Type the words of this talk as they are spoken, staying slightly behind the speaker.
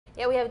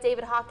Yeah, we have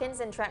David Hawkins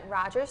and Trent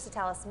Rogers to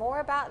tell us more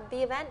about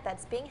the event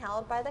that's being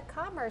held by the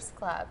Commerce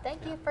Club.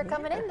 Thank you for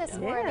coming in this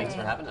morning. Thanks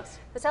for having us.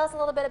 So tell us a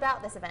little bit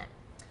about this event.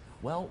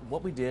 Well,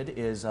 what we did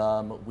is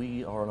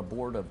we are on a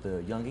board of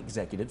the young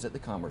executives at the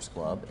Commerce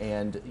Club,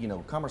 and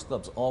Commerce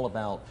Club's all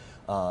about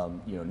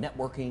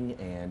networking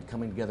and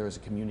coming together as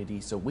a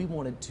community. So we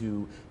wanted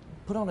to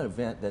put on an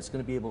event that's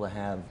going to be able to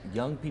have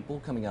young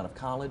people coming out of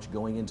college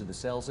going into the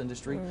sales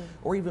industry,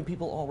 or even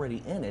people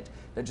already in it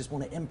that just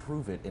want to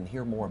improve it and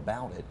hear more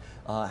about it,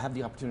 have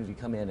the opportunity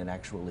to come in and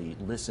actually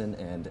listen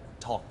and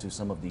talk to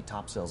some of the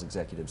top sales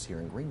executives here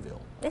in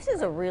Greenville. This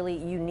is a really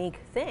unique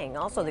thing.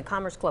 Also, the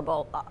Commerce Club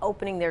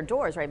opening their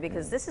doors, right?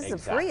 Because this is a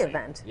free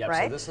event, yep,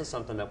 right? So this is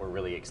something that we're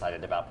really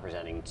excited about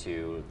presenting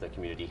to the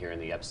community here in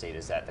the Upstate,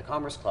 is that the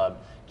Commerce Club,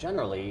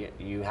 generally,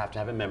 you have to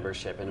have a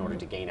membership in order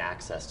to gain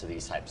access to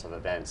these types of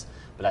events.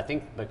 But I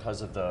think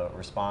because of the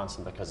response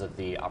and because of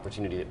the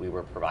opportunity that we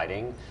were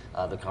providing,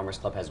 the Commerce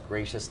Club has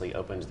graciously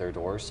opened their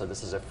doors. So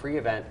this is a free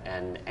event,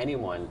 and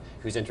anyone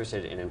who's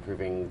interested in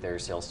improving their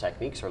sales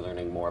techniques or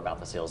learning more about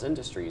the sales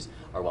industries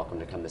are welcome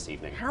to come this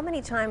evening. How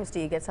many times do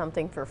you get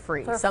something for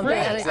free? Something,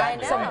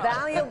 exactly. Some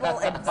valuable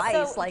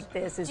advice So like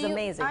this is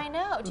amazing. I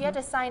know. Do you have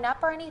to sign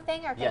up or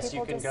anything? Or can Yes,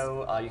 people you can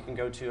go. You can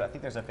go to. I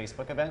think there's a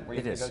Facebook event where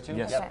you can go to.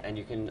 Yes. Yep, and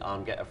you can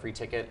get a free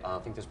ticket. I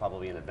think there's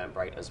probably an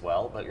Eventbrite as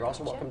well. But you're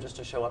also welcome just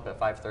to show up at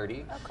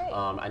 5:30. Oh, great.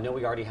 I know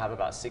we already have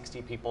about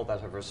 60 people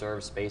that have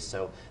reserved space,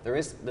 so there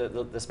is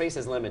the space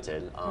is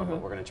limited,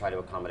 but we're going to try to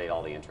accommodate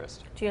all the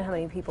interest. Do you know how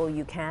many people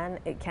it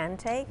can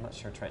take? I'm not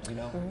sure, Trent. You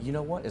know. You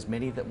know what? As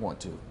many that want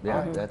to.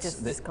 Yeah,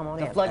 Just come on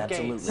in.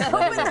 Absolutely.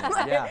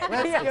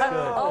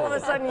 Yeah. All of a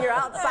sudden you're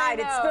outside.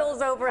 It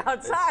spills over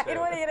outside. true.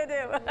 What are you going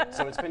to do?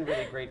 So it's been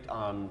really great.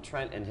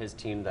 Trent and his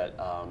team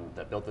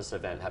that built this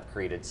event have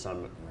created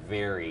some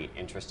very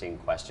interesting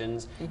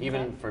questions.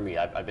 Even for me,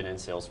 I've been in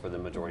sales for the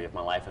majority of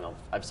my life, and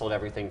I've sold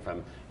everything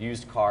from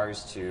used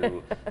cars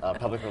to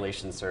public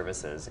relations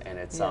services, and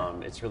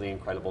it's really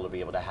incredible to be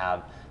able to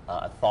have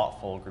a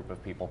thoughtful group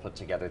of people put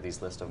together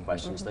these list of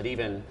questions that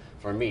even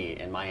for me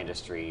in my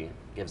industry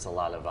gives a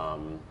lot of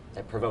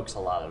it provokes a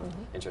lot of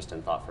interest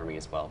and thought for me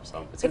as well.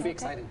 So it's going to be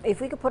exciting.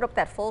 If we could put up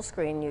that full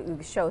screen, you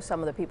show some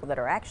of the people that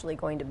are actually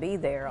going to be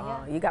there.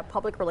 You got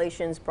public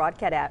relations,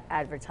 broadcast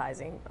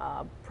advertising,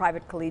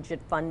 private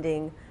collegiate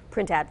funding,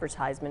 print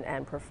advertisement,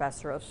 and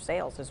professor of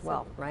sales as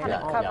well, right? Kind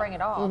of covering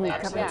it all.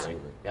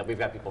 Absolutely. Yeah, we've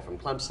got people from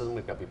Clemson,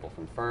 we've got people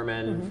from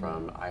Furman,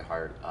 from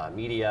iHeart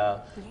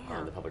Media,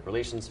 the public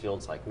relations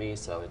fields like me.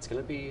 So it's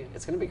going to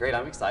be great.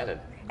 I'm excited.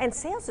 And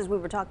sales, as we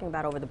were talking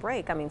about over the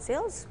break, I mean,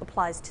 sales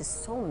applies to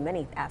so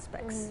many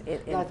aspects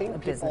in I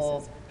think people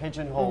businesses.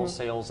 pigeonhole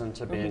sales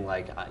into being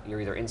like you're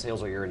either in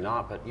sales or you're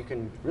not, but you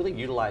can really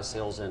utilize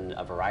sales in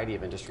a variety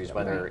of industries,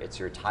 whether it's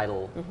your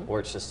title or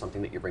it's just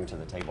something that you bring to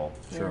the table.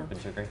 Sure.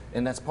 Would you agree?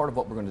 And that's part of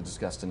what we're going to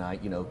discuss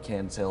tonight.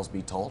 Can sales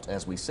be taught,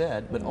 as we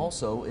said, but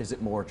also is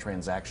it more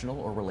transactional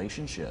or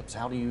relationships?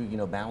 How do you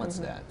balance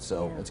that?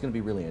 So it's going to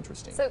be really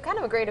interesting. So kind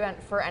of a great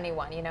event for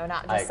anyone,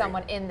 not just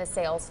someone in the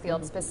sales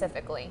field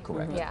specifically.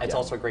 Correct. Yeah. It's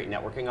also a great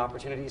networking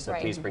opportunity, so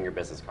please bring your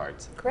business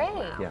cards. Great.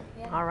 Yeah.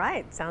 All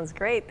right, sounds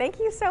great. Thank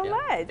you so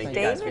much, Thank you guys.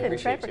 We David and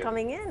appreciate Trent, for you.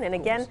 coming in. And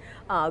again,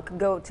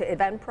 go to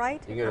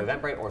Eventbrite. You can go to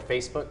Eventbrite or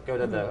Facebook. Go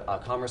to the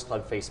Commerce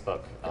Club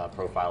Facebook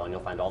profile, and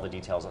you'll find all the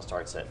details. It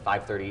starts at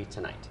 5:30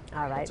 tonight.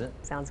 All right, That's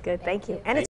it. sounds good. Thank you. And it's